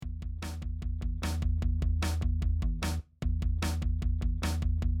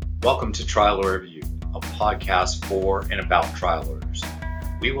Welcome to Trial Lawyer Review, a podcast for and about trial lawyers.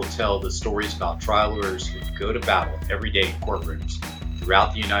 We will tell the stories about trial lawyers who go to battle every day in courtrooms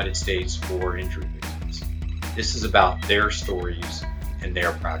throughout the United States for injury victims. This is about their stories and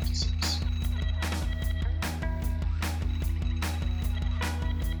their practices.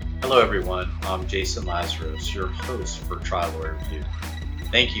 Hello everyone, I'm Jason Lazarus, your host for Trial Lawyer Review.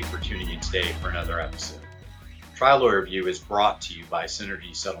 Thank you for tuning in today for another episode. Trial Lawyer Review is brought to you by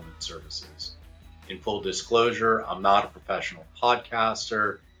Synergy Settlement Services. In full disclosure, I'm not a professional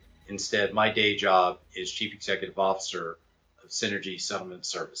podcaster. Instead, my day job is Chief Executive Officer of Synergy Settlement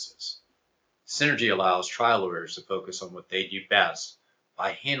Services. Synergy allows trial lawyers to focus on what they do best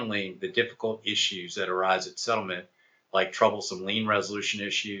by handling the difficult issues that arise at settlement, like troublesome lien resolution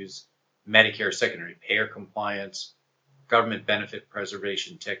issues, Medicare secondary payer compliance, government benefit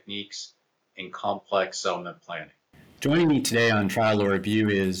preservation techniques, and complex settlement planning. Joining me today on Trial Lawyer Review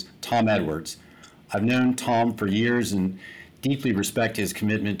is Tom Edwards. I've known Tom for years and deeply respect his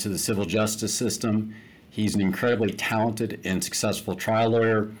commitment to the civil justice system. He's an incredibly talented and successful trial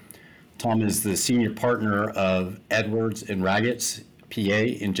lawyer. Tom is the senior partner of Edwards and Ragatz,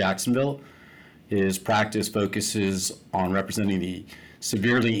 PA in Jacksonville. His practice focuses on representing the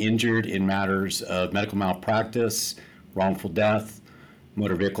severely injured in matters of medical malpractice, wrongful death,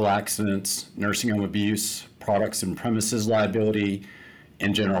 motor vehicle accidents, nursing home abuse, products and premises liability,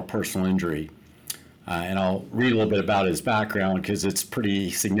 and general personal injury. And I'll read a little bit about his background because it's pretty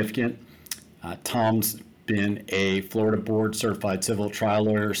significant. Tom's been a Florida board certified civil trial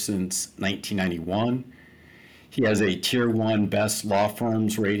lawyer since 1991. He has a Tier 1 Best Law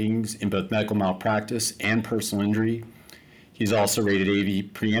Firms ratings in both medical malpractice and personal injury. He's also rated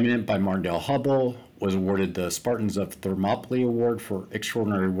AV preeminent by Martindale-Hubbell, was awarded the Spartans of Thermopylae Award for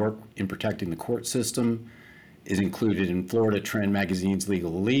extraordinary work in protecting the court system, is included in Florida Trend Magazine's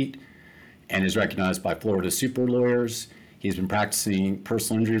Legal Elite, and is recognized by Florida super lawyers. He's been practicing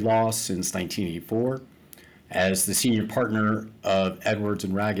personal injury law since 1984. As the senior partner of Edwards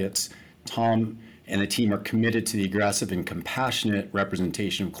and Ragatz, Tom and the team are committed to the aggressive and compassionate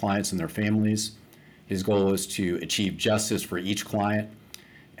representation of clients and their families. His goal is to achieve justice for each client.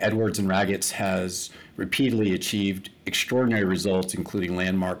 Edwards and Ragatz has repeatedly achieved extraordinary results, including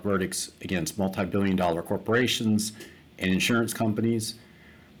landmark verdicts against multi-billion-dollar corporations and insurance companies.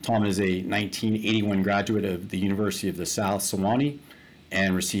 Tom is a 1981 graduate of the University of the South Sewanee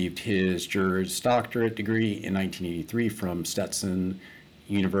and received his Juris Doctorate degree in 1983 from Stetson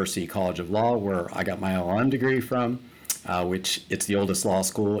University College of Law, where I got my LLM degree from, which it's the oldest law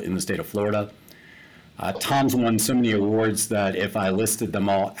school in the state of Florida. Tom's won so many awards that if I listed them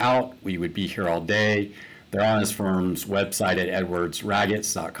all out, we would be here all day. They're on his firm's website at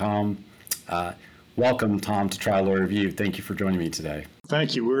edwardsragatz.com. Welcome, Tom, to Trial Lawyer Review. Thank you for joining me today.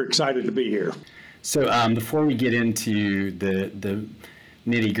 Thank you. We're excited to be here. So before we get into the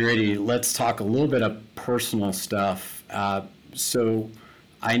nitty-gritty, let's talk a little bit of personal stuff. So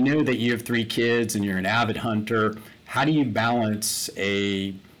I know that you have 3 kids and you're an avid hunter. How do you balance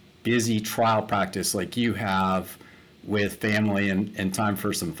a busy trial practice like you have with family and time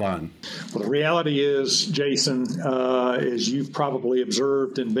for some fun? Well, the reality is, Jason, as you've probably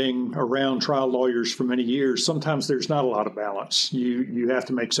observed in being around trial lawyers for many years, sometimes there's not a lot of balance. You have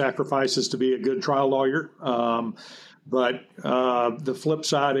to make sacrifices to be a good trial lawyer. But the flip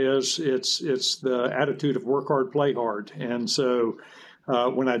side is it's the attitude of work hard, play hard. And so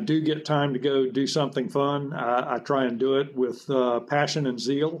when I do get time to go do something fun, I try and do it with passion and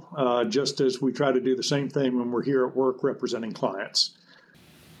zeal, just as we try to do the same thing when we're here at work representing clients.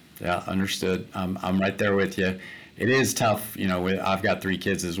 Yeah, understood. I'm right there with you. It is tough, I've got 3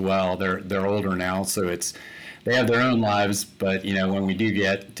 kids as well. They're older now, so they have their own lives, but when we do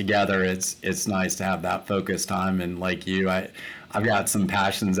get together, it's nice to have that focus time. And like you, I've got some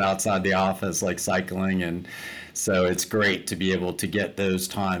passions outside the office, like cycling, and so it's great to be able to get those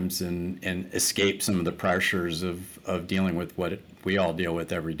times and escape some of the pressures of dealing with what we all deal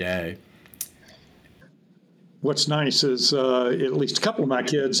with every day. What's nice is at least a couple of my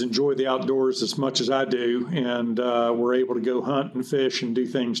kids enjoy the outdoors as much as I do, and we're able to go hunt and fish and do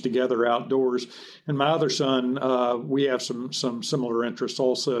things together outdoors. And my other son, we have some similar interests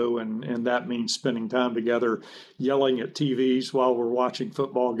also, and that means spending time together, yelling at TVs while we're watching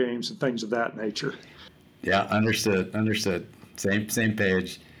football games and things of that nature. Yeah, understood. Same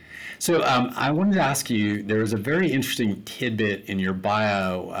page. So I wanted to ask you, there was a very interesting tidbit in your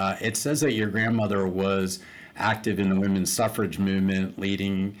bio. It says that your grandmother was active in the women's suffrage movement,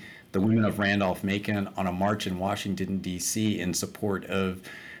 leading the women of Randolph-Macon on a march in Washington, D.C. in support of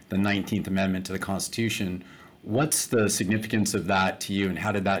the 19th Amendment to the Constitution. What's the significance of that to you, and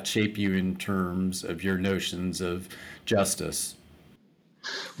how did that shape you in terms of your notions of justice?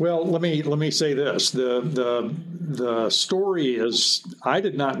 Well, let me say this: the story is I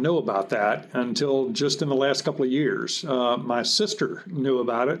did not know about that until just in the last couple of years. My sister knew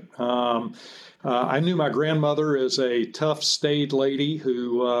about it. I knew my grandmother as a tough, staid lady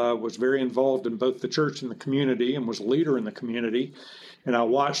who was very involved in both the church and the community, and was a leader in the community. And I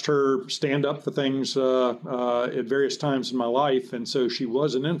watched her stand up for things at various times in my life, and so she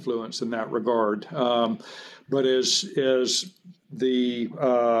was an influence in that regard. But as the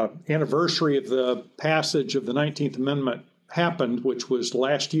anniversary of the passage of the 19th Amendment happened, which was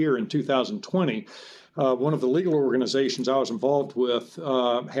last year in 2020, one of the legal organizations I was involved with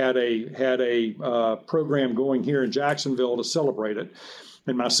had a program going here in Jacksonville to celebrate it.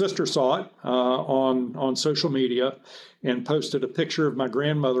 And my sister saw it on social media and posted a picture of my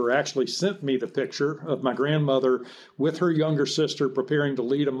grandmother, actually sent me the picture of my grandmother with her younger sister preparing to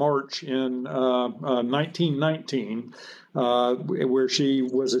lead a march in 1919, where she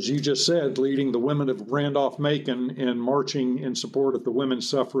was, as you just said, leading the women of Randolph-Macon in marching in support of the women's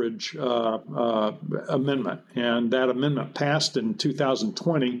suffrage amendment. And that amendment passed in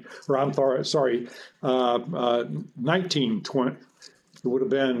 2020, or I'm sorry, 1920. It would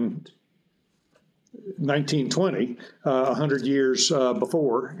have been 1920, 100 years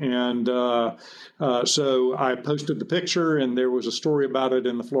before. And so I posted the picture, and there was a story about it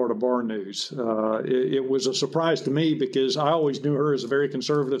in the Florida Bar News. It was a surprise to me because I always knew her as a very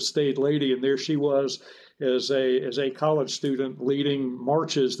conservative, staid lady, and there she was as a college student leading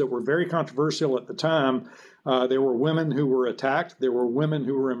marches that were very controversial at the time. There were women who were attacked. There were women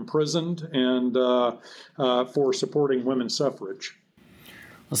who were imprisoned and for supporting women's suffrage.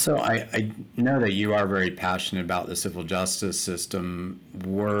 So I know that you are very passionate about the civil justice system.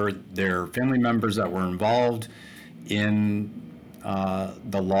 Were there family members that were involved in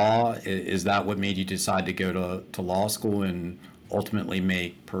the law? Is that what made you decide to go to law school and ultimately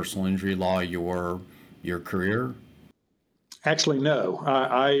make personal injury law your career? Actually, no.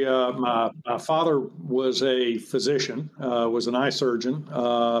 My father was a physician, was an eye surgeon,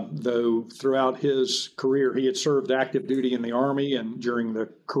 though throughout his career he had served active duty in the Army and during the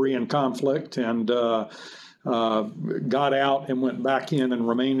Korean conflict, and got out and went back in and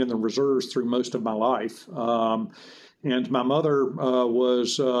remained in the reserves through most of my life. And my mother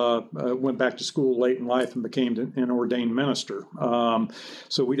went back to school late in life and became an ordained minister.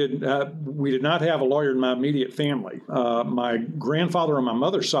 So we did not have a lawyer in my immediate family. My grandfather on my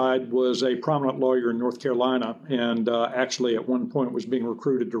mother's side was a prominent lawyer in North Carolina, and actually at one point was being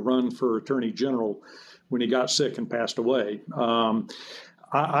recruited to run for Attorney General when he got sick and passed away.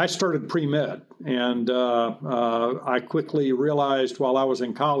 I started pre-med, and I quickly realized while I was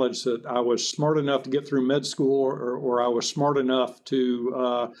in college that I was smart enough to get through med school, or I was smart enough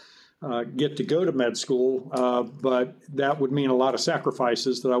to get to go to med school, but that would mean a lot of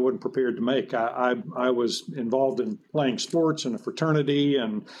sacrifices that I wasn't prepared to make. I was involved in playing sports and a fraternity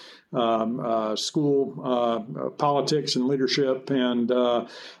and school politics and leadership, and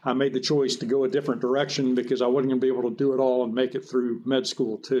I made the choice to go a different direction because I wasn't going to be able to do it all and make it through med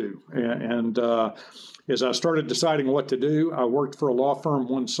school too. And as I started deciding what to do, I worked for a law firm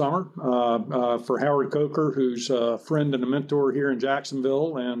one summer for Howard Coker, who's a friend and a mentor here in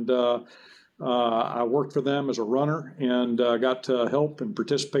Jacksonville, and I worked for them as a runner and got to help and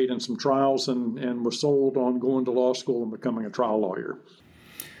participate in some trials, and was sold on going to law school and becoming a trial lawyer.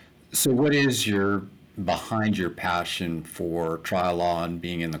 So what is behind your passion for trial law and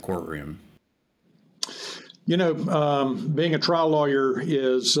being in the courtroom? You know, being a trial lawyer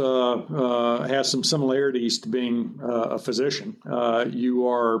has some similarities to being a physician. You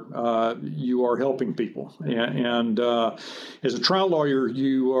are helping people, and as a trial lawyer,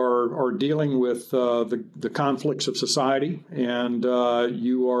 you are dealing with the conflicts of society, and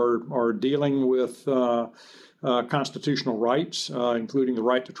you are dealing with constitutional rights, including the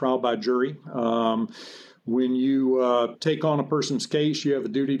right to trial by jury. When you take on a person's case, you have a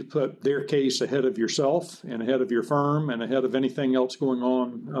duty to put their case ahead of yourself and ahead of your firm and ahead of anything else going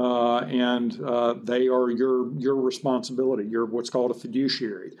on, and they are your responsibility. You're what's called a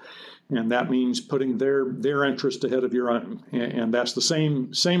fiduciary, and that means putting their interest ahead of your own. And that's the same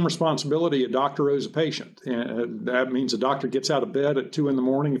responsibility a doctor owes a patient. And that means a doctor gets out of bed at 2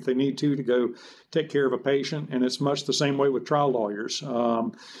 a.m. if they need to go take care of a patient. And it's much the same way with trial lawyers.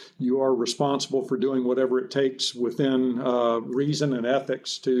 You are responsible for doing whatever it takes within reason and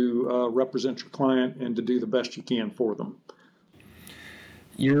ethics to represent your client and to do the best you can for them.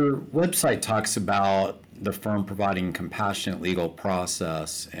 Your website talks about the firm providing compassionate legal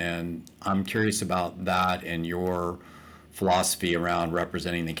process, and I'm curious about that and your philosophy around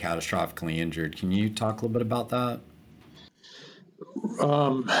representing the catastrophically injured. Can you talk a little bit about that?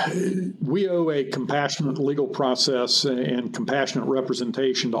 We owe a compassionate legal process and compassionate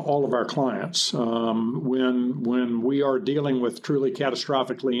representation to all of our clients. When we are dealing with truly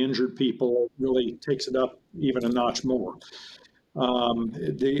catastrophically injured people, it really takes it up even a notch more. Some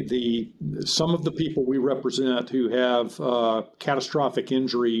of the people we represent who have catastrophic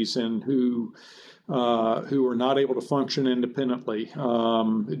injuries and who are not able to function independently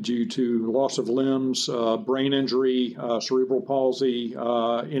due to loss of limbs, brain injury, cerebral palsy,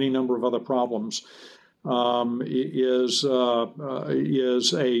 any number of other problems, is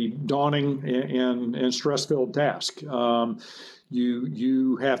a daunting and stress-filled task.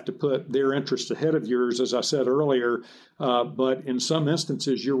 You have to put their interests ahead of yours, as I said earlier. But in some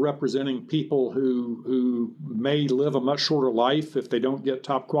instances, you're representing people who may live a much shorter life if they don't get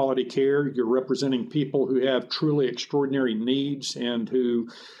top quality care. You're representing people who have truly extraordinary needs and who,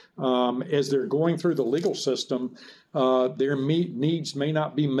 as they're going through the legal system, their needs may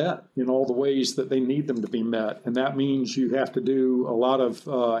not be met in all the ways that they need them to be met. And that means you have to do a lot of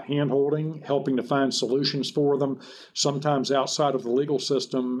hand-holding, helping to find solutions for them, sometimes outside of the legal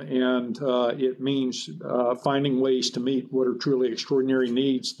system. And it means finding ways to meet what are truly extraordinary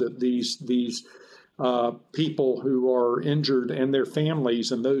needs that these people who are injured and their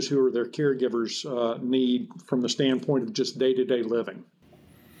families and those who are their caregivers need from the standpoint of just day-to-day living.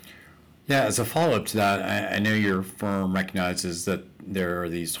 Yeah, as a follow-up to that, I know your firm recognizes that there are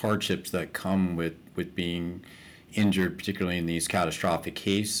these hardships that come with being injured, particularly in these catastrophic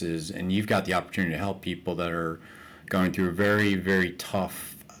cases, and you've got the opportunity to help people that are going through a very, very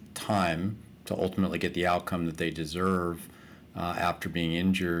tough time to ultimately get the outcome that they deserve after being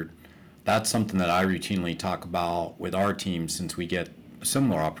injured. That's something that I routinely talk about with our team since we get a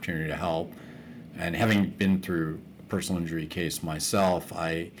similar opportunity to help. And having been through a personal injury case myself,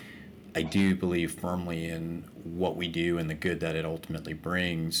 I do believe firmly in what we do and the good that it ultimately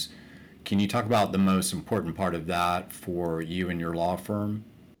brings. Can you talk about the most important part of that for you and your law firm?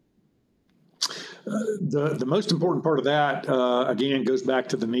 The most important part of that, again, goes back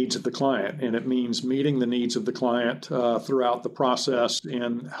to the needs of the client, and it means meeting the needs of the client throughout the process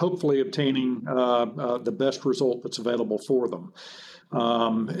and hopefully obtaining the best result that's available for them.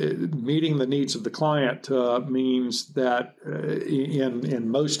 Meeting the needs of the client means that in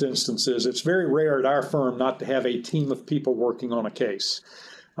most instances, it's very rare at our firm not to have a team of people working on a case.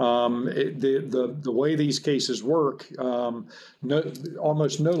 The way these cases work,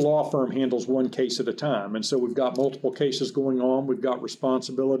 almost no law firm handles one case at a time. And so we've got multiple cases going on. We've got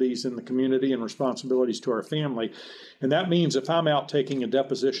responsibilities in the community and responsibilities to our family. And that means if I'm out taking a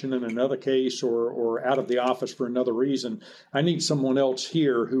deposition in another case or out of the office for another reason, I need someone else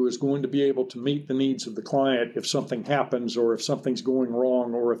here who is going to be able to meet the needs of the client if something happens or if something's going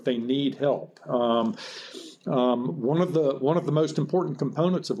wrong or if they need help. One of the most important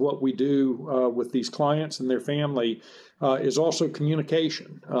components of what we do with these clients and their family is also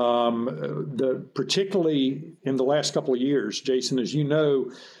communication. Particularly in the last couple of years, Jason, as you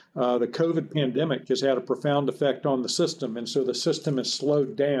know, the COVID pandemic has had a profound effect on the system, and so the system has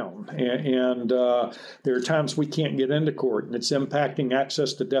slowed down. And there are times we can't get into court, and it's impacting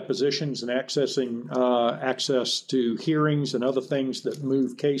access to depositions and access to hearings and other things that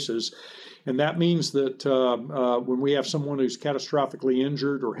move cases. And that means that when we have someone who's catastrophically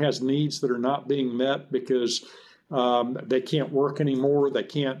injured or has needs that are not being met because they can't work anymore,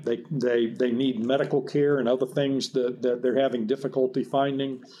 they need medical care and other things that they're having difficulty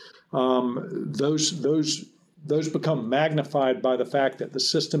finding, those become magnified by the fact that the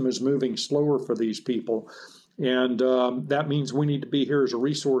system is moving slower for these people. And that means we need to be here as a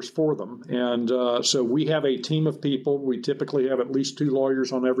resource for them. And so we have a team of people. We typically have at least 2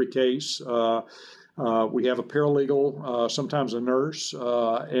 lawyers on every case. We have a paralegal, sometimes a nurse,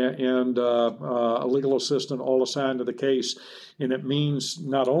 and a legal assistant all assigned to the case. And it means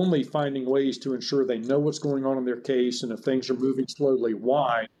not only finding ways to ensure they know what's going on in their case and if things are moving slowly,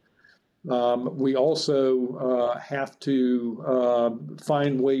 why. We also have to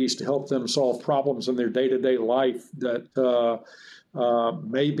find ways to help them solve problems in their day-to-day life that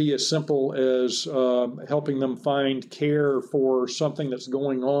may be as simple as helping them find care for something that's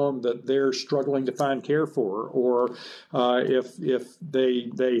going on that they're struggling to find care for, or if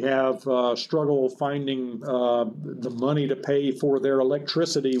they have struggle finding the money to pay for their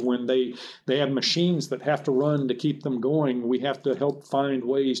electricity when they have machines that have to run to keep them going. We have to help find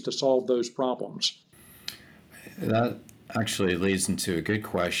ways to solve those problems. Actually, it leads into a good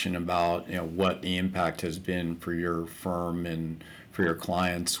question about what the impact has been for your firm and for your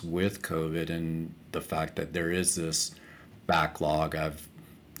clients with COVID and the fact that there is this backlog. I've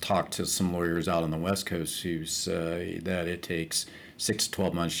talked to some lawyers out on the West Coast who say that it takes 6 to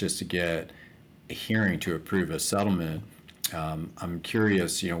 12 months just to get a hearing to approve a settlement. I'm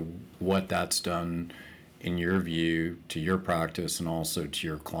curious, what that's done in your view to your practice and also to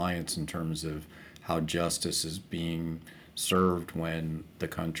your clients in terms of how justice is being served when the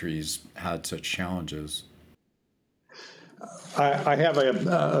country's had such challenges. I have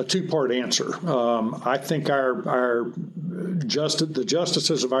a two-part answer. I think the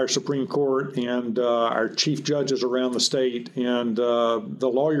justices of our Supreme Court and our chief judges around the state and the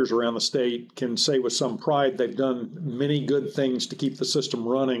lawyers around the state can say with some pride they've done many good things to keep the system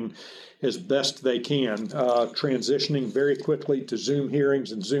running as best they can, transitioning very quickly to Zoom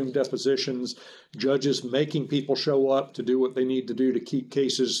hearings and Zoom depositions, judges making people show up to do what they need to do to keep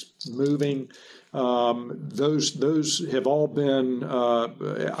cases moving. Those have all been,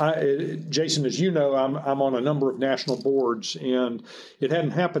 Jason, as you know, I'm on a number of national boards, and it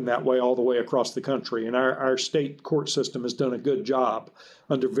hadn't happened that way all the way across the country. And our state court system has done a good job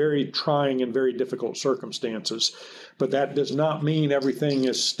under very trying and very difficult circumstances. But that does not mean everything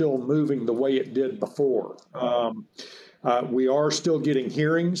is still moving the way it did before. We are still getting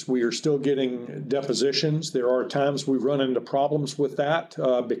hearings. We are still getting depositions. There are times we run into problems with that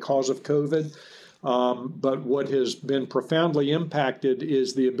because of COVID. But what has been profoundly impacted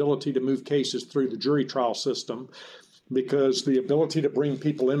is the ability to move cases through the jury trial system, because the ability to bring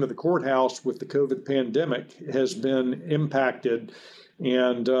people into the courthouse with the COVID pandemic has been impacted.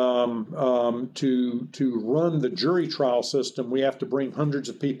 And to run the jury trial system, we have to bring hundreds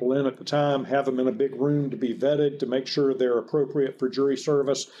of people in at the time, have them in a big room to be vetted to make sure they're appropriate for jury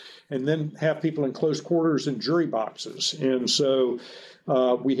service, and then have people in close quarters in jury boxes. And so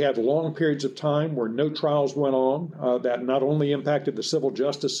we had long periods of time where no trials went on. That not only impacted the civil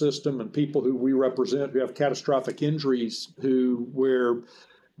justice system and people who we represent who have catastrophic injuries, where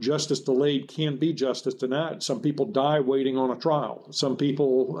justice delayed can be justice denied. Some people die waiting on a trial. Some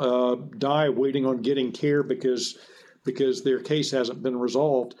people die waiting on getting care because their case hasn't been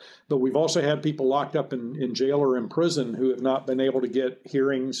resolved. But we've also had people locked up in jail or in prison who have not been able to get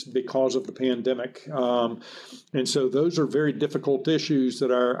hearings because of the pandemic. And so those are very difficult issues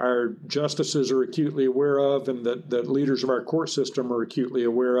that our justices are acutely aware of, and that leaders of our court system are acutely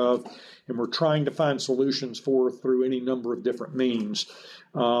aware of. And we're trying to find solutions through any number of different means.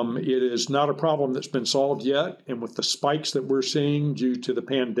 It is not a problem that's been solved yet, and with the spikes that we're seeing due to the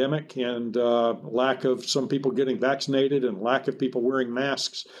pandemic and lack of some people getting vaccinated and lack of people wearing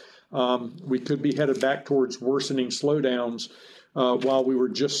masks, we could be headed back towards worsening slowdowns while we were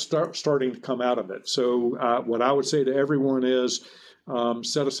just starting to come out of it. So what I would say to everyone is,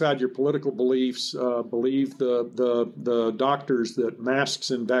 set aside your political beliefs. Believe the doctors that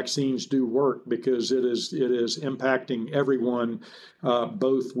masks and vaccines do work, because it is impacting everyone,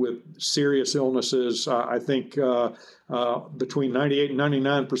 both with serious illnesses. I think between 98 and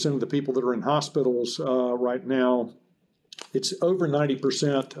 99% of the people that are in hospitals right now, it's over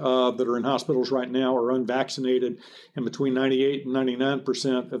 90% that are in hospitals right now are unvaccinated, and between 98 and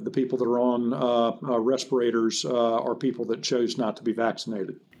 99% of the people that are on respirators are people that chose not to be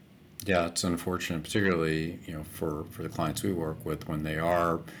vaccinated. Yeah, it's unfortunate, particularly for the clients we work with, when they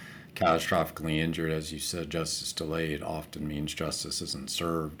are catastrophically injured. As you said, justice delayed often means justice isn't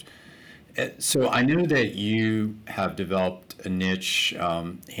served. So I know that you have developed a niche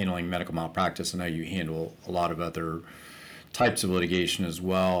handling medical malpractice. I know you handle a lot of other types of litigation as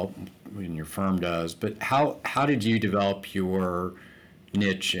well, and your firm does. But how did you develop your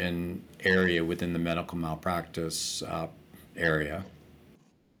niche and area within the medical malpractice area?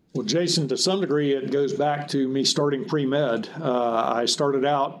 Well, Jason, to some degree, it goes back to me starting pre-med. I started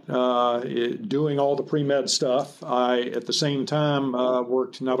out doing all the pre-med stuff. I, at the same time,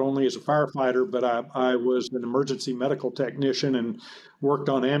 worked not only as a firefighter, but I was an emergency medical technician and worked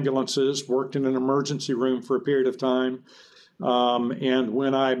on ambulances, worked in an emergency room for a period of time. And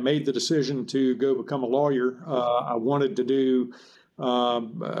when I made the decision to go become a lawyer, I wanted to do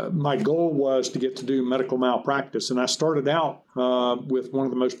my goal was to get to do medical malpractice. And I started out with one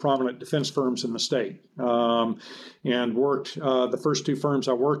of the most prominent defense firms in the state, and worked the first two firms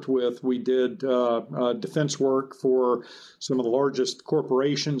I worked with. We did defense work for some of the largest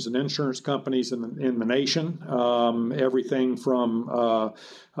corporations and insurance companies in the nation, everything from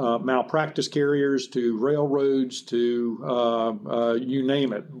malpractice carriers to railroads to you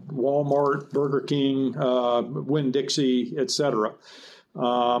name it, Walmart, Burger King, Winn-Dixie, et cetera.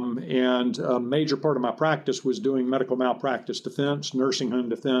 And a major part of my practice was doing medical malpractice defense, nursing home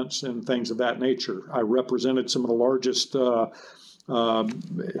defense, and things of that nature. I represented some of the largest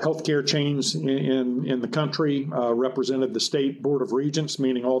healthcare chains in the country, represented the state board of regents,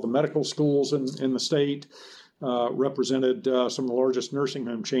 meaning all the medical schools in the state, represented some of the largest nursing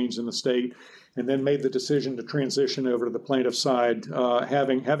home chains in the state, and then made the decision to transition over to the plaintiff side,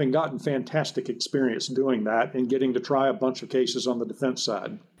 having gotten fantastic experience doing that and getting to try a bunch of cases on the defense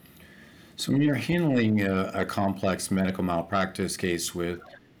side. So when you're handling a complex medical malpractice case with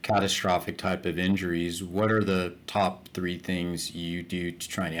catastrophic type of injuries, what are the top three things you do to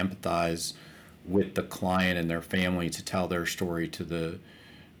try and empathize with the client and their family to tell their story to the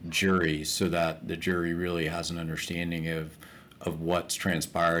jury so that the jury really has an understanding of what's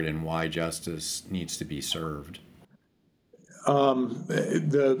transpired and why justice needs to be served?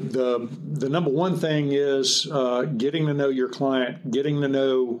 The number one thing is getting to know your client, getting to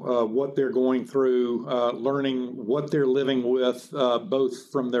know what they're going through, learning what they're living with,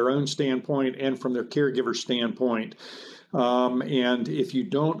 both from their own standpoint and from their caregiver standpoint. And if you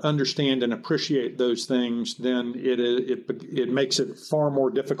don't understand and appreciate those things, then it makes it far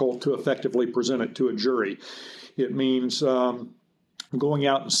more difficult to effectively present it to a jury. It means going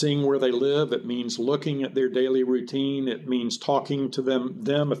out and seeing where they live. It means looking at their daily routine. It means talking to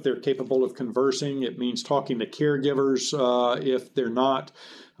them if they're capable of conversing. It means talking to caregivers if they're not,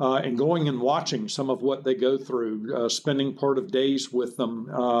 and going and watching some of what they go through, spending part of days with them.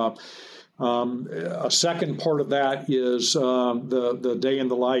 A second part of that is the day in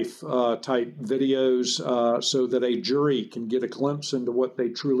the life type videos, so that a jury can get a glimpse into what they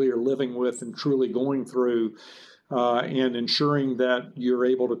truly are living with and truly going through. And ensuring that you're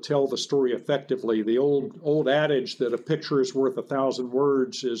able to tell the story effectively. The old adage that a picture is worth 1,000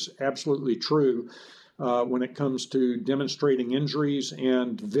 words is absolutely true when it comes to demonstrating injuries,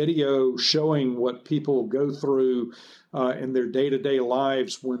 and video showing what people go through in their day-to-day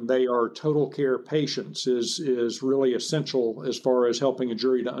lives when they are total care patients is really essential as far as helping a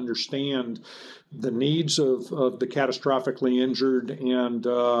jury to understand the needs of the catastrophically injured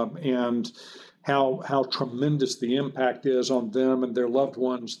and how tremendous the impact is on them and their loved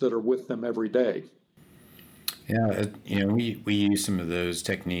ones that are with them every day. Yeah, we use some of those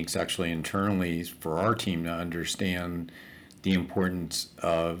techniques actually internally for our team to understand the importance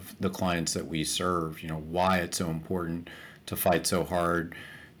of the clients that we serve, why it's so important to fight so hard,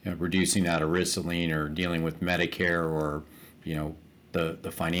 reducing that Ritalin or dealing with Medicare or,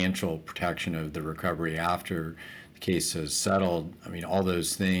 the financial protection of the recovery after the case has settled. I mean, all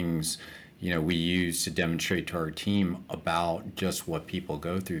those things we use to demonstrate to our team about just what people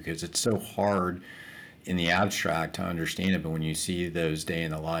go through, because it's so hard in the abstract to understand it. But when you see those day in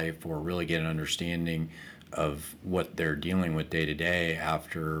the life or really get an understanding of what they're dealing with day to day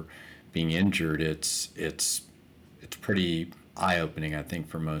after being injured, it's pretty eye-opening, I think,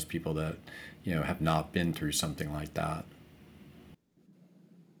 for most people that have not been through something like that.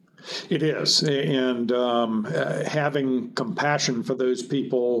 It is, and having compassion for those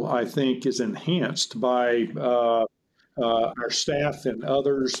people, I think, is enhanced by our staff and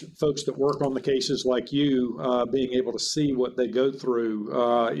others, folks that work on the cases like you, being able to see what they go through.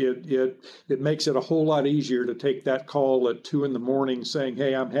 It makes it a whole lot easier to take that call at 2 a.m. saying,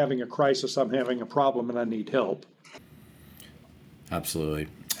 "Hey, I'm having a crisis, I'm having a problem, and I need help." Absolutely.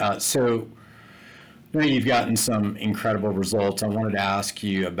 So you've gotten some incredible results. I wanted to ask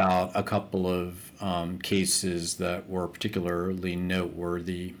you about a couple of cases that were particularly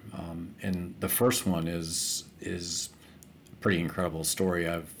noteworthy. And the first one is a pretty incredible story.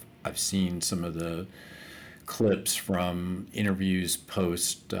 I've seen some of the clips from interviews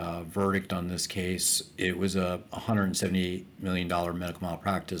post verdict on this case. It was a $178 million medical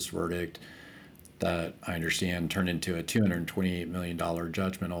malpractice verdict that I understand turned into a $228 million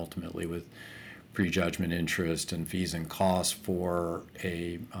judgment ultimately, with prejudgment interest and fees and costs for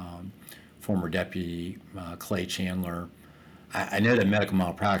a former deputy, Clay Chandler. I know that medical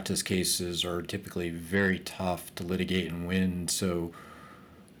malpractice cases are typically very tough to litigate and win. So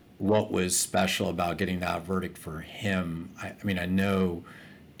what was special about getting that verdict for him? I mean, I know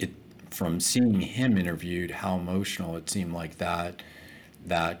it from seeing him interviewed, how emotional it seemed like that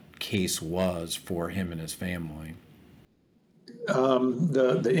case was for him and his family.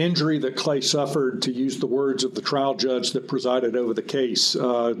 The injury that Clay suffered, to use the words of the trial judge that presided over the case,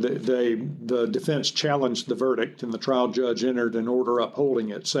 the defense challenged the verdict, and the trial judge entered an order upholding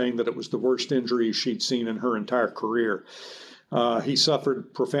it, saying that it was the worst injury she'd seen in her entire career. He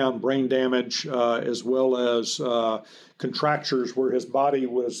suffered profound brain damage as well as contractures where his body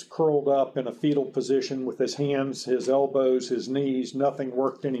was curled up in a fetal position with his hands, his elbows, his knees. Nothing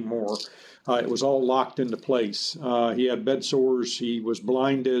worked anymore. It was all locked into place. He had bed sores. He was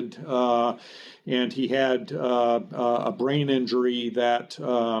blinded. And he had a brain injury that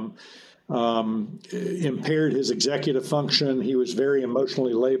impaired his executive function. He was very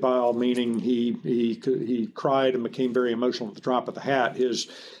emotionally labile, meaning he cried and became very emotional at the drop of the hat. His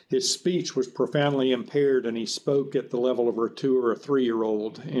speech was profoundly impaired, and he spoke at the level of a 2 or a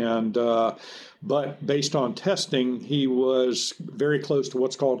 3-year-old. And but based on testing, he was very close to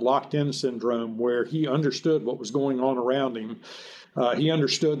what's called locked-in syndrome, where he understood what was going on around him. He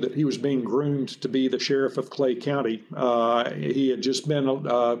understood that he was being groomed to be the sheriff of Clay County. He had just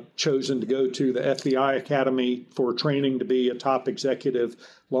been chosen to go to the FBI Academy for training to be a top executive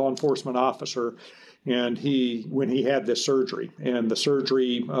law enforcement officer. And when he had this surgery, and the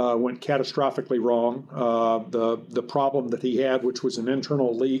surgery went catastrophically wrong. The problem that he had, which was an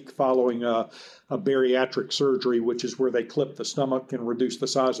internal leak following a bariatric surgery, which is where they clip the stomach and reduce the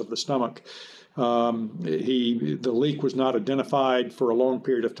size of the stomach. The leak was not identified for a long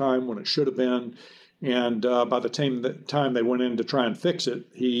period of time when it should have been. And by the time they went in to try and fix it,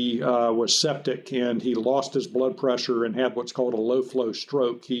 he was septic, and he lost his blood pressure and had what's called a low flow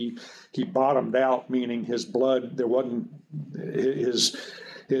stroke. He bottomed out, meaning his blood,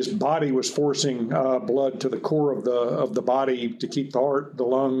 his body was forcing blood to the core of the body to keep the heart, the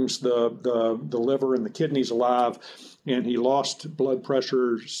lungs, the liver, and the kidneys alive. And he lost blood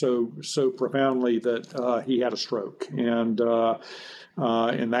pressure so profoundly that he had a stroke. And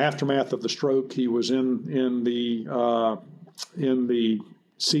in the aftermath of the stroke, he was in the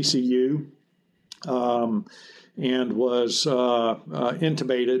CCU and was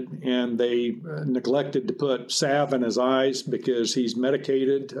intubated, and they neglected to put salve in his eyes because he's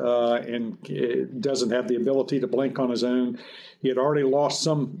medicated and doesn't have the ability to blink on his own. He had already lost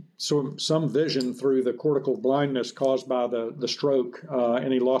some vision through the cortical blindness caused by the stroke,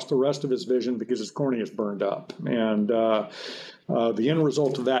 and he lost the rest of his vision because his cornea is burned up. And the end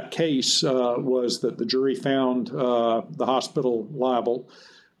result of that case was that the jury found the hospital liable.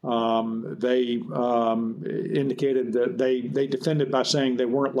 They indicated that they defended by saying they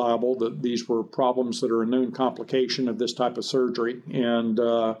weren't liable, that these were problems that are a known complication of this type of surgery. And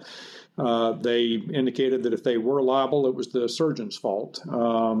they indicated that if they were liable, it was the surgeon's fault.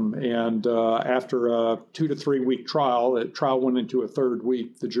 And after a 2 to 3 week trial, the trial went into a third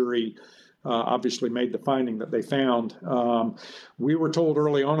week. The jury obviously made the finding that they found. We were told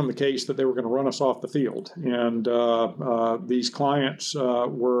early on in the case that they were going to run us off the field. And these clients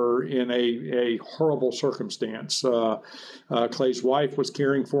were in a horrible circumstance. Clay's wife was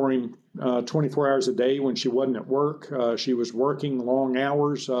caring for him 24 hours a day when she wasn't at work. She was working long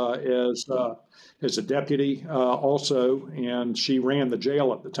hours as a deputy also, and she ran the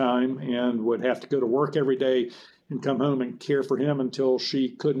jail at the time and would have to go to work every day and come home and care for him until she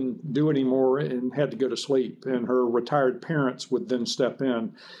couldn't do anymore and had to go to sleep. And her retired parents would then step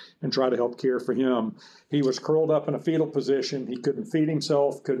in and try to help care for him. He was curled up in a fetal position. He couldn't feed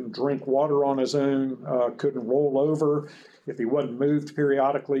himself, couldn't drink water on his own, couldn't roll over. If he wasn't moved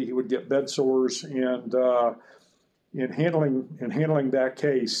periodically, he would get bed sores. And in handling that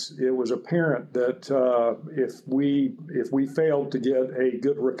case, it was apparent that if we failed to get a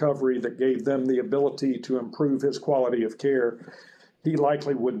good recovery that gave them the ability to improve his quality of care, he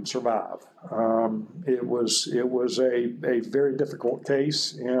likely wouldn't survive. It was a very difficult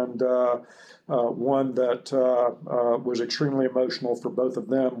case, and one that was extremely emotional for both of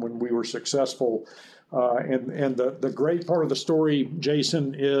them when we were successful. And the great part of the story,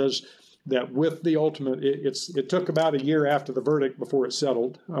 Jason, is that with the ultimate, it took about a year after the verdict before it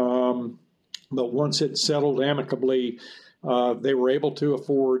settled. But once it settled amicably, they were able to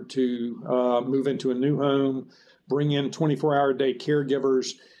afford to move into a new home, bring in 24-hour-a-day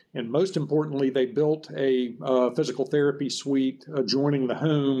caregivers, and most importantly, they built a physical therapy suite adjoining the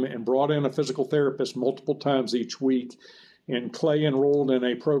home and brought in a physical therapist multiple times each week. And Clay enrolled in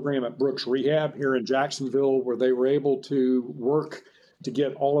a program at Brooks Rehab here in Jacksonville, where they were able to work to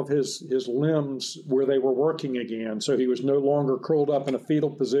get all of his limbs where they were working again. So he was no longer curled up in a fetal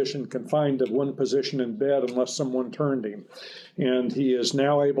position, confined to one position in bed unless someone turned him. And he is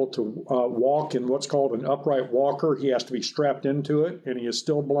now able to walk in what's called an upright walker. He has to be strapped into it, and he is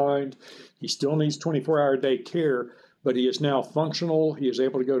still blind. He still needs 24-hour-a-day care, but he is now functional. He is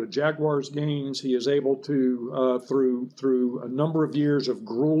able to go to Jaguars games. He is able to, through a number of years of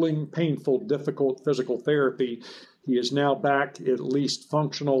grueling, painful, difficult physical therapy, He is now back at least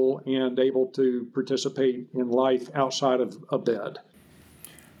functional and able to participate in life outside of a bed.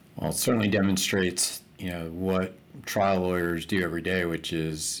 Well, it certainly demonstrates, what trial lawyers do every day, which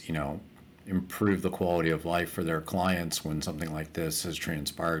is, improve the quality of life for their clients when something like this has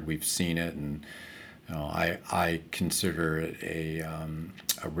transpired. We've seen it, and I consider it a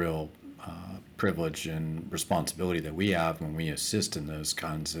real privilege and responsibility that we have when we assist in those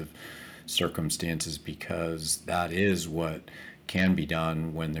kinds of circumstances, because that is what can be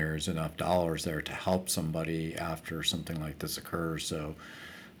done when there's enough dollars there to help somebody after something like this occurs. So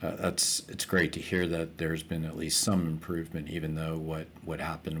it's great to hear that there's been at least some improvement, even though what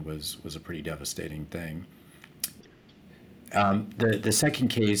happened was a pretty devastating thing. The second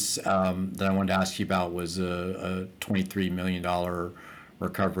case that I wanted to ask you about was a $23 million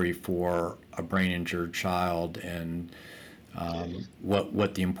recovery for a brain injured child, and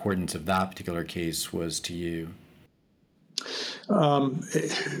what the importance of that particular case was to you.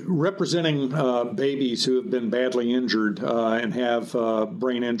 Representing babies who have been badly injured and have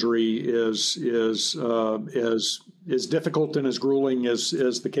brain injury is as difficult and as grueling as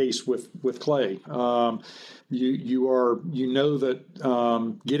the case with Clay. You know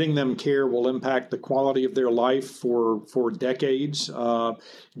that getting them care will impact the quality of their life for decades.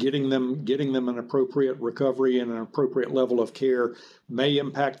 Getting them an appropriate recovery and an appropriate level of care may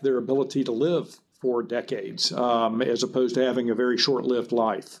impact their ability to live for decades, as opposed to having a very short-lived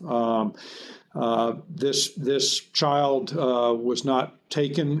life. This child was not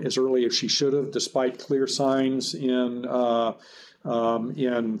taken as early as she should have, despite clear signs in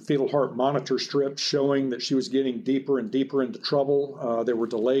fetal heart monitor strips showing that she was getting deeper and deeper into trouble. There were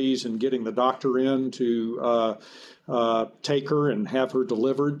delays in getting the doctor in to take her and have her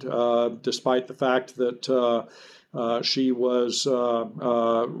delivered, despite the fact that she was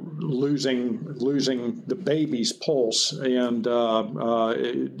losing the baby's pulse, and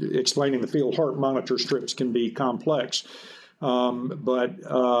explaining the fetal heart monitor strips can be complex. But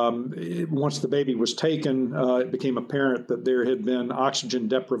once the baby was taken, it became apparent that there had been oxygen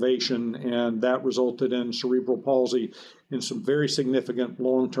deprivation, and that resulted in cerebral palsy and some very significant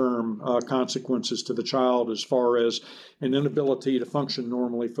long-term consequences to the child as far as an inability to function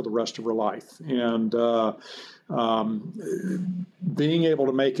normally for the rest of her life. And being able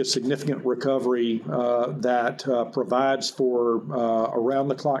to make a significant recovery that provides for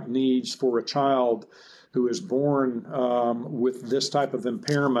around-the-clock needs for a child who is born with this type of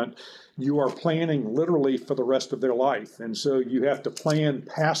impairment, you are planning literally for the rest of their life. And so you have to plan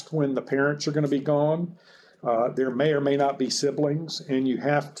past when the parents are going to be gone. There may or may not be siblings, and you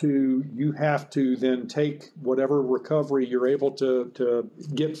have to then take whatever recovery you're able to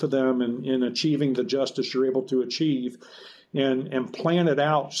get for them in achieving the justice you're able to achieve, and plan it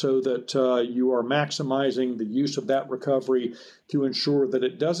out so that you are maximizing the use of that recovery to ensure that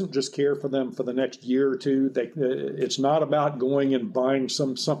it doesn't just care for them for the next year or two. It's not about going and buying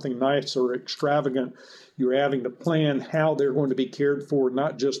something nice or extravagant. You're having to plan how they're going to be cared for,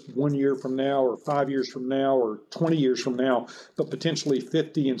 not just 1 year from now or 5 years from now or 20 years from now, but potentially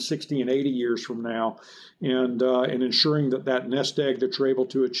 50 and 60 and 80 years from now, and ensuring that nest egg that you're able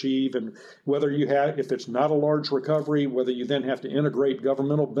to achieve, and whether if it's not a large recovery, whether you then have to integrate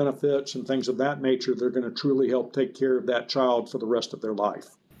governmental benefits and things of that nature, they're going to truly help take care of that child for the rest of their life.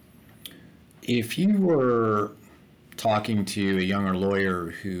 If you were talking to a younger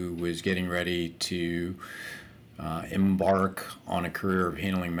lawyer who was getting ready to embark on a career of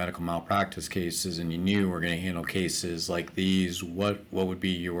handling medical malpractice cases, and you knew we're going to handle cases like these, what would be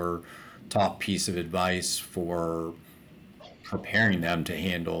your top piece of advice for preparing them to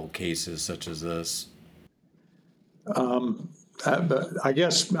handle cases such as this? I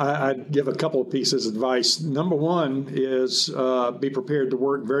guess I'd give a couple of pieces of advice. Number one is be prepared to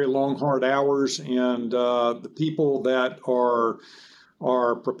work very long, hard hours, and the people that are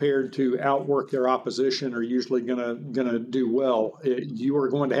prepared to outwork their opposition are usually going to do well. You are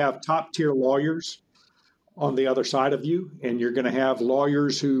going to have top tier lawyers on the other side of you, and you're going to have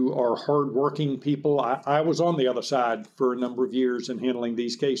lawyers who are hardworking people. I was on the other side for a number of years in handling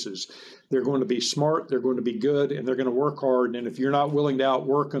these cases. They're going to be smart, they're going to be good, and they're going to work hard. And if you're not willing to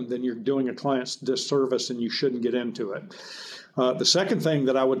outwork them, then you're doing a client's disservice, and you shouldn't get into it. The second thing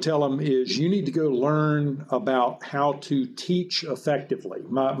that I would tell them is you need to go learn about how to teach effectively.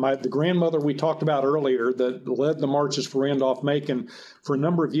 The grandmother we talked about earlier that led the marches for Randolph-Macon for a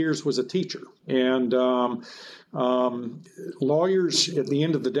number of years was a teacher. And lawyers, at the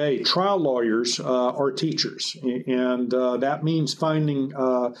end of the day, trial lawyers are teachers. And that means finding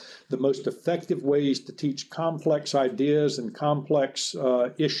the most effective ways to teach complex ideas and complex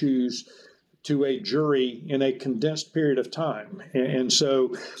issues to a jury in a condensed period of time. And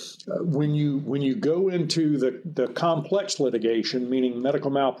so when you go into the complex litigation, meaning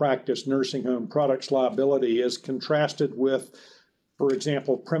medical malpractice, nursing home, products liability, as contrasted with, for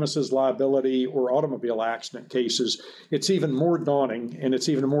example, premises liability or automobile accident cases, it's even more daunting and it's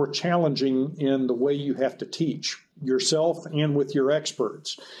even more challenging in the way you have to teach yourself and with your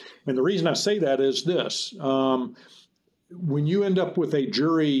experts. And the reason I say that is this. When you end up with a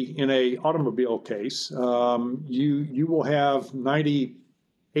jury in a automobile case, you will have 98%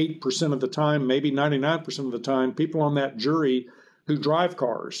 of the time, maybe 99% of the time, people on that jury who drive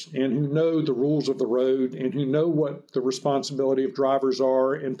cars and who know the rules of the road and who know what the responsibility of drivers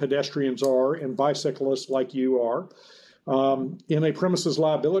are and pedestrians are and bicyclists like you are. In a premises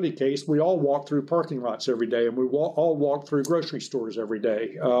liability case, we all walk through parking lots every day, and we all walk through grocery stores every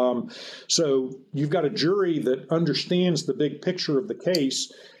day. So you've got a jury that understands the big picture of the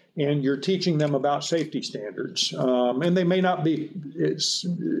case, and you're teaching them about safety standards. And they may not be,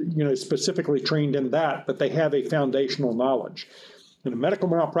 specifically trained in that, but they have a foundational knowledge. In a medical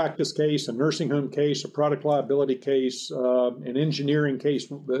malpractice case, a nursing home case, a product liability case, an engineering case,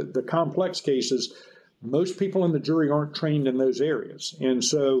 the complex cases, most people in the jury aren't trained in those areas. And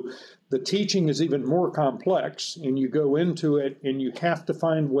so the teaching is even more complex, and you go into it and you have to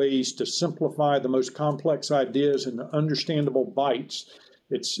find ways to simplify the most complex ideas into understandable bites.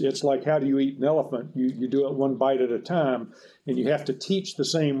 It's like, how do you eat an elephant? You do it one bite at a time, and you have to teach the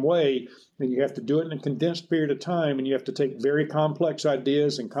same way, and you have to do it in a condensed period of time, and you have to take very complex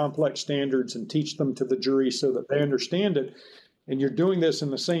ideas and complex standards and teach them to the jury so that they understand it. And you're doing this in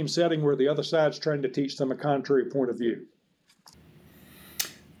the same setting where the other side's trying to teach them a contrary point of view.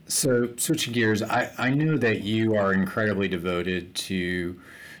 So switching gears, I know that you are incredibly devoted to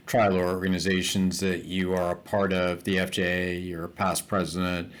trial law organizations, that you are a part of the FJA, you're a past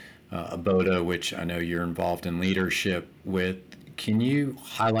president, ABOTA, which I know you're involved in leadership with. Can you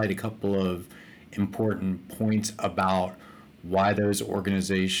highlight a couple of important points about why those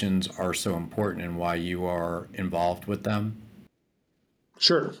organizations are so important and why you are involved with them?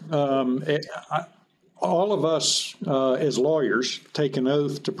 Sure. All of us as lawyers take an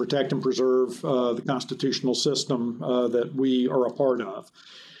oath to protect and preserve the constitutional system that we are a part of.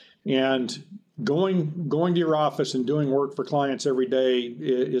 And going to your office and doing work for clients every day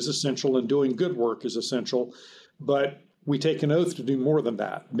is essential, and doing good work is essential. But we take an oath to do more than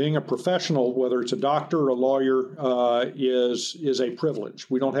that. Being a professional, whether it's a doctor or a lawyer, is a privilege.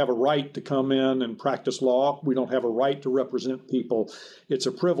 We don't have a right to come in and practice law. We don't have a right to represent people. It's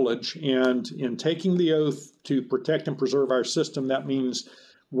a privilege. And in taking the oath to protect and preserve our system, that means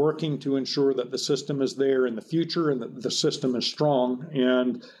working to ensure that the system is there in the future and that the system is strong.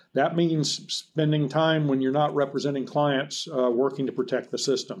 And that means spending time when you're not representing clients working to protect the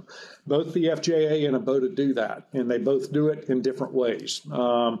system. Both the FJA and ABOTA do that, and they both do it in different ways.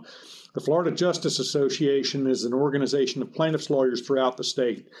 The Florida Justice Association is an organization of plaintiffs' lawyers throughout the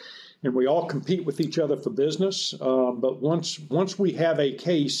state, and we all compete with each other for business. But once we have a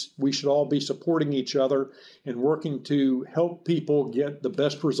case, we should all be supporting each other and working to help people get the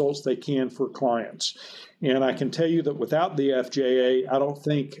best results they can for clients. And I can tell you that without the FJA, I don't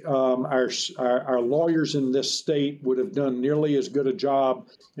think our lawyers in this state would have done nearly as good a job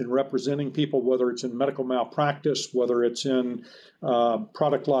in representing people, whether it's in medical malpractice, whether it's in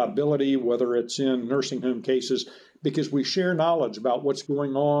product liability, whether it's in nursing home cases, because we share knowledge about what's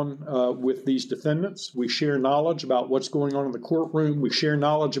going on with these defendants. We share knowledge about what's going on in the courtroom. We share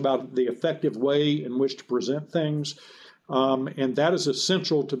knowledge about the effective way in which to present things. And that is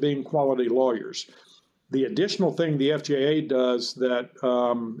essential to being quality lawyers. The additional thing the FJA does that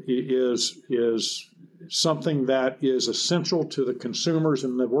is something that is essential to the consumers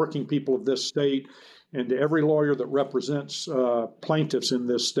and the working people of this state and to every lawyer that represents plaintiffs in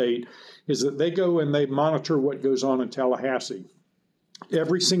this state is that they go and they monitor what goes on in Tallahassee.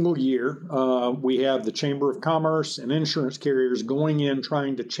 Every single year, we have the Chamber of Commerce and insurance carriers going in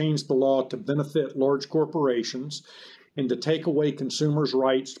trying to change the law to benefit large corporations and to take away consumers'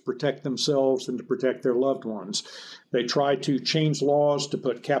 rights to protect themselves and to protect their loved ones. They try to change laws to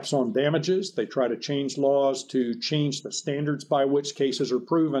put caps on damages. They try to change laws to change the standards by which cases are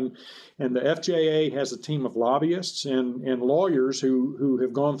proven. And the FJA has a team of lobbyists and lawyers who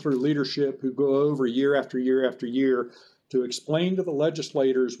have gone through leadership, who go over year after year after year to explain to the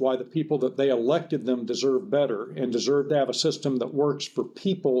legislators why the people that they elected them deserve better and deserve to have a system that works for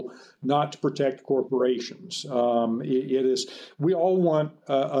people, not to protect corporations. We all want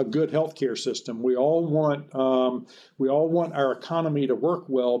a good healthcare system. We all want our economy to work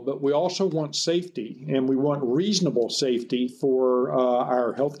well, but we also want safety, and we want reasonable safety for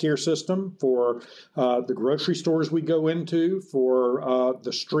our healthcare system, for the grocery stores we go into, for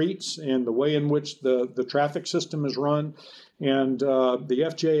the streets and the way in which the traffic system is run. And the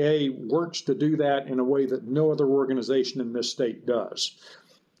FJA works to do that in a way that no other organization in this state does.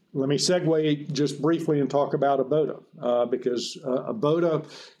 Let me segue just briefly and talk about ABOTA, because ABOTA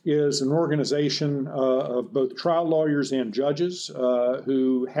is an organization of both trial lawyers and judges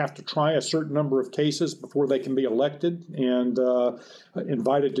who have to try a certain number of cases before they can be elected and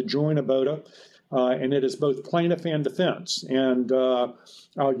invited to join ABOTA. And it is both plaintiff and defense. And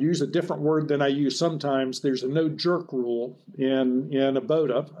I'll use a different word than I use sometimes. There's a no-jerk rule in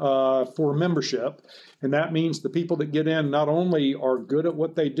ABOTA for membership. And that means the people that get in not only are good at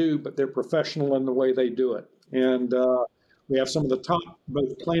what they do, but they're professional in the way they do it. And we have some of the top,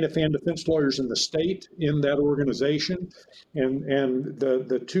 both plaintiff and defense lawyers in the state in that organization. And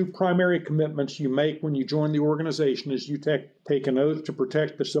the two primary commitments you make when you join the organization is you take an oath to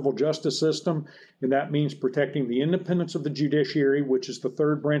protect the civil justice system, and that means protecting the independence of the judiciary, which is the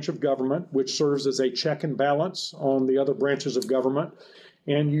third branch of government, which serves as a check and balance on the other branches of government.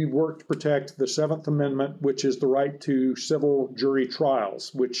 And you work to protect the Seventh Amendment, which is the right to civil jury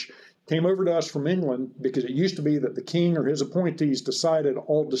trials, which came over to us from England because it used to be that the king or his appointees decided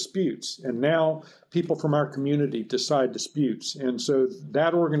all disputes. And now people from our community decide disputes. And so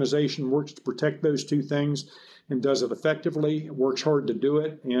that organization works to protect those two things and does it effectively, works hard to do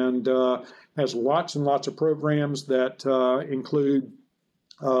it, and has lots and lots of programs that include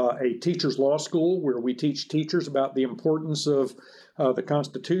a teacher's law school where we teach teachers about the importance of the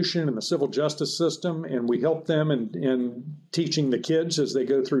Constitution and the civil justice system, and we help them in teaching the kids as they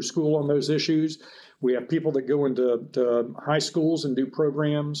go through school on those issues. We have people that go into high schools and do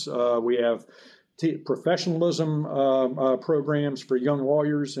programs. We have professionalism programs for young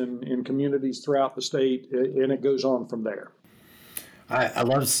lawyers in communities throughout the state, and it goes on from there. I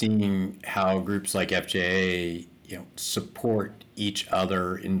love seeing how groups like FJA support each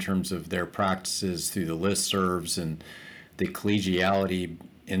other in terms of their practices through the listservs, and the collegiality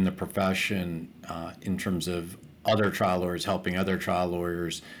in the profession in terms of other trial lawyers helping other trial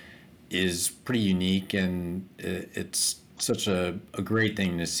lawyers is pretty unique, and it's such a great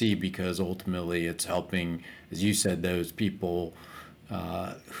thing to see, because ultimately it's helping, as you said, those people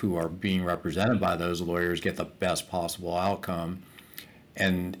who are being represented by those lawyers get the best possible outcome.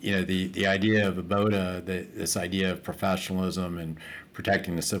 And the idea of ABOTA, this idea of professionalism and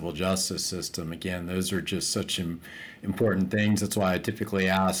protecting the civil justice system, again, those are just such important things. That's why I typically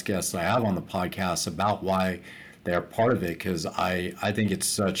ask guests I have on the podcast about why they're part of it, because I think it's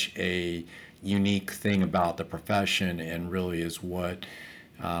such a unique thing about the profession, and really is what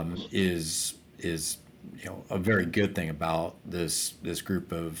is a very good thing about this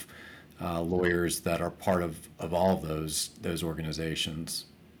group of lawyers that are part of all of those organizations.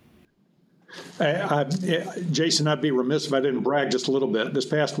 Jason, I'd be remiss if I didn't brag just a little bit. This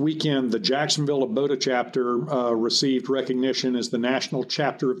past weekend, the Jacksonville ABOTA chapter received recognition as the National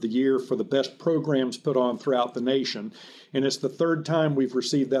Chapter of the Year for the best programs put on throughout the nation. And it's the third time we've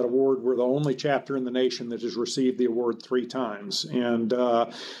received that award. We're the only chapter in the nation that has received the award 3 times. And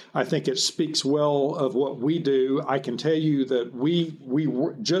I think it speaks well of what we do. I can tell you that we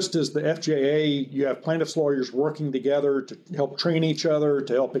just as the FJA, you have plaintiffs' lawyers working together to help train each other,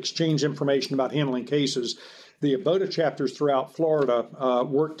 to help exchange information about handling cases. The ABOTA chapters throughout Florida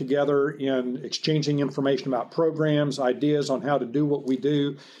work together in exchanging information about programs, ideas on how to do what we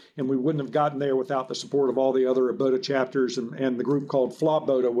do. And we wouldn't have gotten there without the support of all the other ABOTA chapters and the group called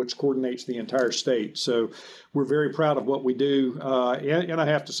FLABOTA, which coordinates the entire state. So we're very proud of what we do. And I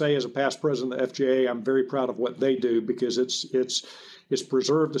have to say, as a past president of the FJA, I'm very proud of what they do, because it's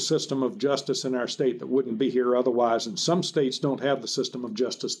preserved a system of justice in our state that wouldn't be here otherwise. And some states don't have the system of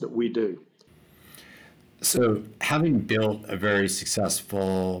justice that we do. So having built a very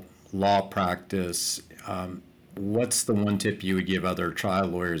successful law practice, what's the one tip you would give other trial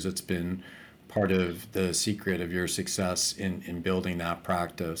lawyers that's been part of the secret of your success in building that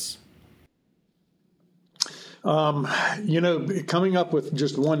practice? Coming up with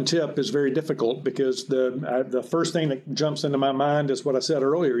just one tip is very difficult, because the first thing that jumps into my mind is what I said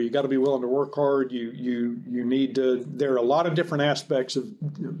earlier. You got to be willing to work hard. You need to. There are a lot of different aspects of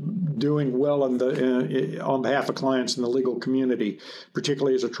doing well on behalf of clients in the legal community,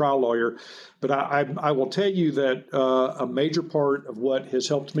 particularly as a trial lawyer. But I will tell you that a major part of what has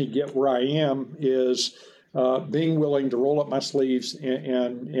helped me get where I am is being willing to roll up my sleeves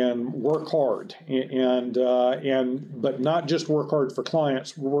and work hard, but not just work hard for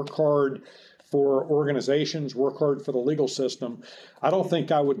clients, work hard for organizations, work hard for the legal system. I don't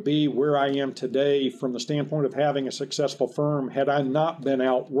think I would be where I am today from the standpoint of having a successful firm had I not been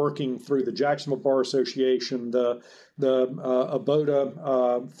out working through the Jacksonville Bar Association, the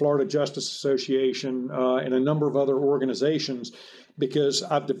ABOTA, Florida Justice Association, and a number of other organizations, because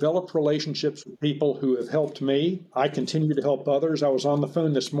I've developed relationships with people who have helped me. I continue to help others. I was on the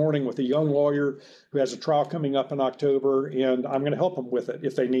phone this morning with a young lawyer who has a trial coming up in October, and I'm going to help them with it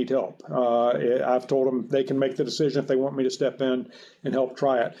if they need help. I've told them they can make the decision if they want me to step in and help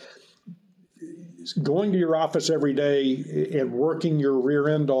try it. Going to your office every day and working your rear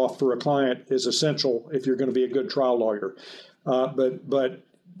end off for a client is essential if you're going to be a good trial lawyer. But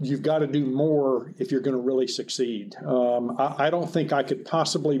you've got to do more if you're going to really succeed. I don't think I could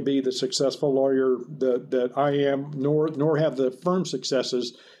possibly be the successful lawyer that I am, nor have the firm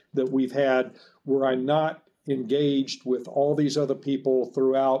successes that we've had were I not engaged with all these other people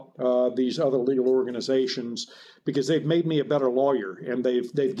throughout these other legal organizations, because they've made me a better lawyer, and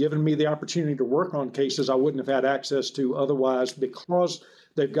they've given me the opportunity to work on cases I wouldn't have had access to otherwise, because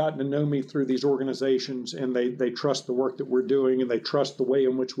they've gotten to know me through these organizations, and they trust the work that we're doing, and they trust the way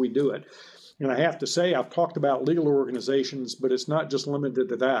in which we do it. And I have to say, I've talked about legal organizations, but it's not just limited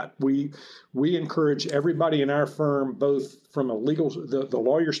to that. We encourage everybody in our firm, both from a the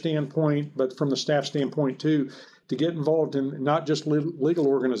lawyer standpoint, but from the staff standpoint too, to get involved in not just legal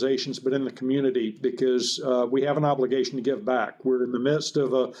organizations, but in the community, because we have an obligation to give back. We're in the midst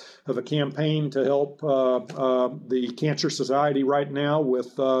of a campaign to help the Cancer Society right now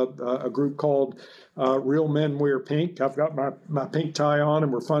with a group called Real Men Wear Pink. I've got my pink tie on,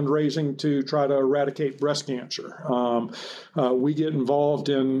 and we're fundraising to try to eradicate breast cancer. We get involved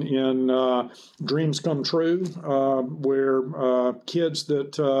in Dreams Come True, where kids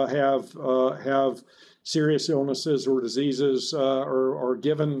that have serious illnesses or diseases are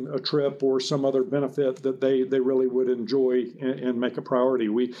given a trip or some other benefit that they really would enjoy and make a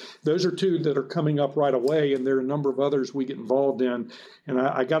priority. Those are two that are coming up right away, and there are a number of others we get involved in. And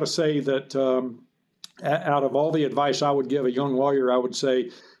I got to say that out of all the advice I would give a young lawyer, I would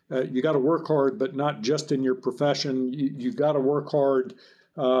say you got to work hard, but not just in your profession. You got to work hard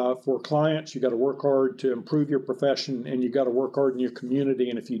for clients. You got to work hard to improve your profession, and you got to work hard in your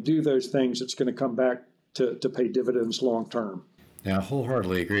community. And if you do those things, it's going to come back to pay dividends long term. Yeah, I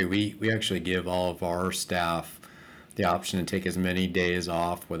wholeheartedly agree. We actually give all of our staff the option to take as many days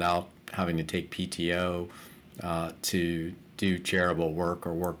off without having to take PTO to do charitable work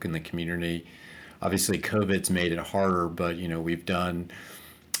or work in the community. Obviously, COVID's made it harder, but we've done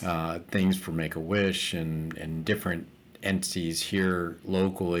things for Make-A-Wish and different entities here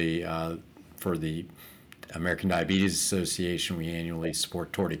locally. For the American Diabetes Association, we annually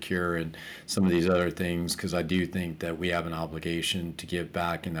support Torticure and some of these other things, because I do think that we have an obligation to give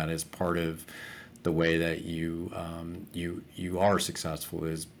back, and that is part of the way that you are successful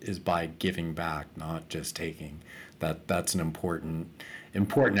is by giving back, not just taking. That's an important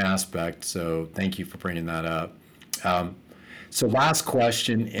aspect. So thank you for bringing that up. So last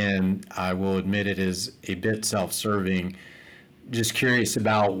question, and I will admit it is a bit self-serving. Just curious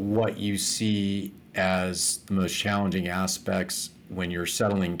about what you see as the most challenging aspects when you're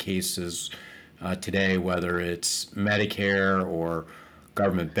settling cases today, whether it's Medicare or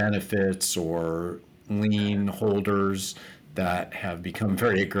government benefits or lien holders that have become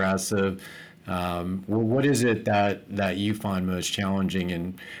very aggressive. What is it that you find most challenging,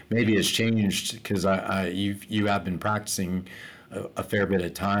 and maybe it's changed because you have been practicing a fair bit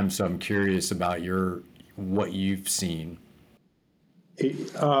of time, so I'm curious about what you've seen.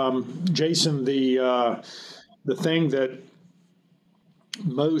 Jason, the thing that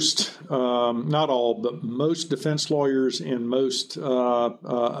most, not all, but most defense lawyers and most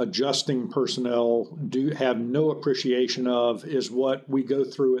adjusting personnel do have no appreciation of is what we go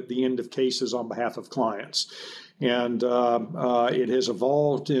through at the end of cases on behalf of clients. And it has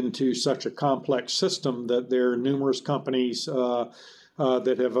evolved into such a complex system that there are numerous companies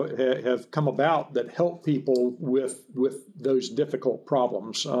that have come about that help people with those difficult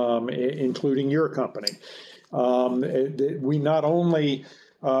problems, including your company. We not only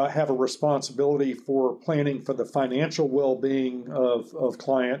have a responsibility for planning for the financial well-being of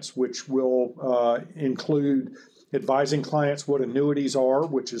clients, which will include advising clients what annuities are,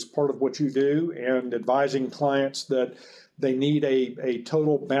 which is part of what you do, and advising clients that They need a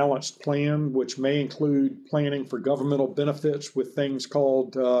total balanced plan, which may include planning for governmental benefits with things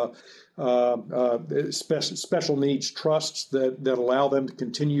called special needs trusts that allow them to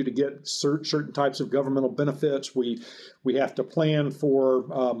continue to get certain types of governmental benefits. We have to plan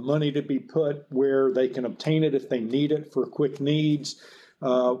for money to be put where they can obtain it if they need it for quick needs.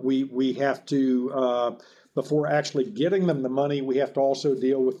 We have to, before actually getting them the money, we have to also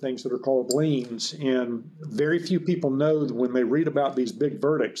deal with things that are called liens. And very few people know that when they read about these big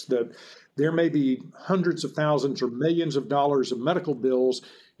verdicts that there may be hundreds of thousands or millions of dollars of medical bills.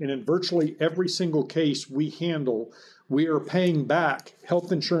 And in virtually every single case we handle, we are paying back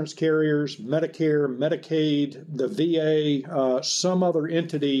health insurance carriers, Medicare, Medicaid, the VA, some other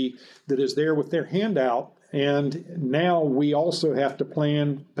entity that is there with their handout. And now we also have to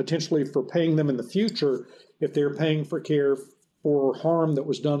plan potentially for paying them in the future if they're paying for care for harm that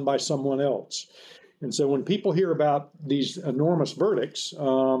was done by someone else. And so when people hear about these enormous verdicts,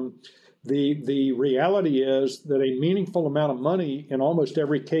 the reality is that a meaningful amount of money in almost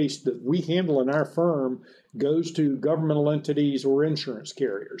every case that we handle in our firm goes to governmental entities or insurance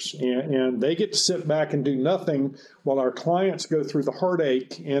carriers. And they get to sit back and do nothing while our clients go through the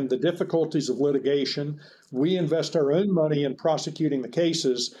heartache and the difficulties of litigation. We invest our own money in prosecuting the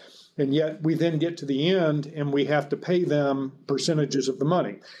cases, and yet we then get to the end and we have to pay them percentages of the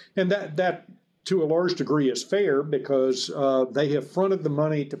money. And that to a large degree is fair because they have fronted the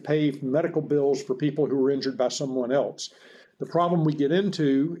money to pay medical bills for people who were injured by someone else. The problem we get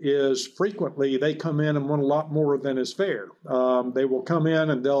into is frequently they come in and want a lot more than is fair. They will come in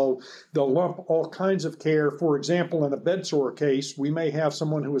and they'll lump all kinds of care. For example, in a bedsore case, we may have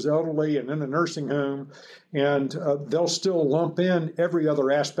someone who is elderly and in a nursing home, and they'll still lump in every other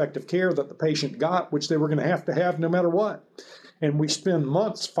aspect of care that the patient got, which they were going to have no matter what. And we spend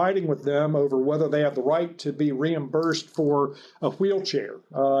months fighting with them over whether they have the right to be reimbursed for a wheelchair,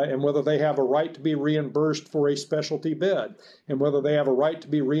 and whether they have a right to be reimbursed for a specialty bed, and whether they have a right to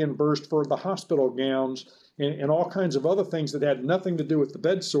be reimbursed for the hospital gowns, and all kinds of other things that had nothing to do with the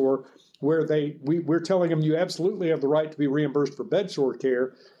bedsore, where we're telling them you absolutely have the right to be reimbursed for bedsore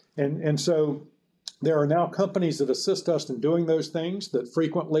care. And so there are now companies that assist us in doing those things that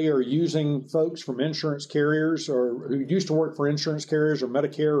frequently are using folks from insurance carriers or who used to work for insurance carriers or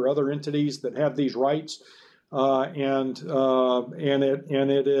Medicare or other entities that have these rights. And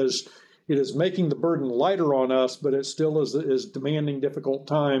it is making the burden lighter on us, but it still is demanding difficult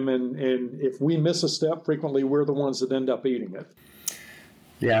time. And if we miss a step, frequently we're the ones that end up eating it.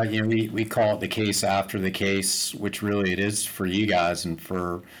 Yeah, we call it the case after the case, which really it is for you guys and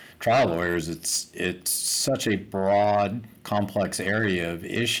for trial lawyers. It's such a broad, complex area of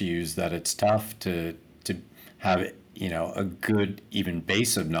issues that it's tough to have a good even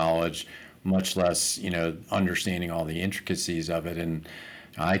base of knowledge, much less understanding all the intricacies of it. And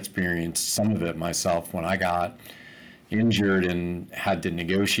I experienced some of it myself when I got injured and had to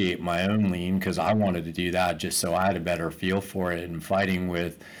negotiate my own lien because I wanted to do that just so I had a better feel for it, and fighting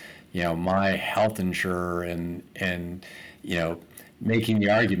with my health insurer and making the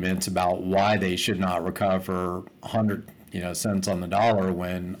arguments about why they should not recover 100 cents on the dollar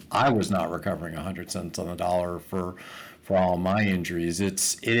when I was not recovering 100 cents on the dollar for all my injuries.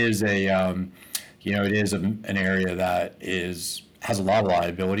 It is an area that has a lot of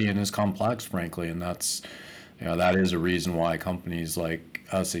liability and is complex, frankly, and that's that is a reason why companies like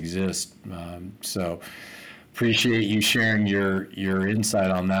us exist. So appreciate you sharing your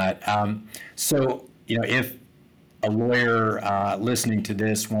insight on that. So if a lawyer listening to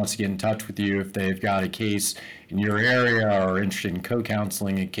this wants to get in touch with you, if they've got a case in your area or are interested in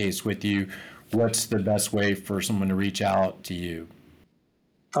co-counseling a case with you, what's the best way for someone to reach out to you?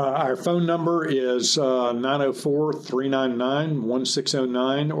 Our phone number is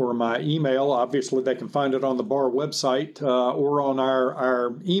 904-399-1609, or my email. Obviously, they can find it on the bar website or on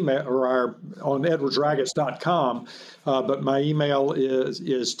our email or on edwardsragatz.com. But my email is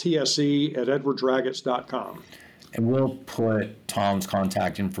tse@edwardsragatz.com. And we'll put Tom's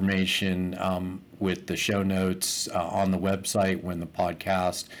contact information with the show notes on the website when the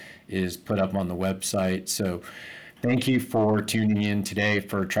podcast is put up on the website. So thank you for tuning in today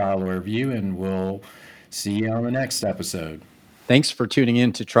for Trial Lawyer Review, and we'll see you on the next episode. Thanks for tuning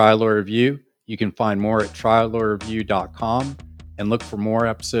in to Trial Lawyer Review. You can find more at triallawyerreview.com and look for more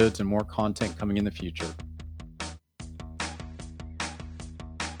episodes and more content coming in the future.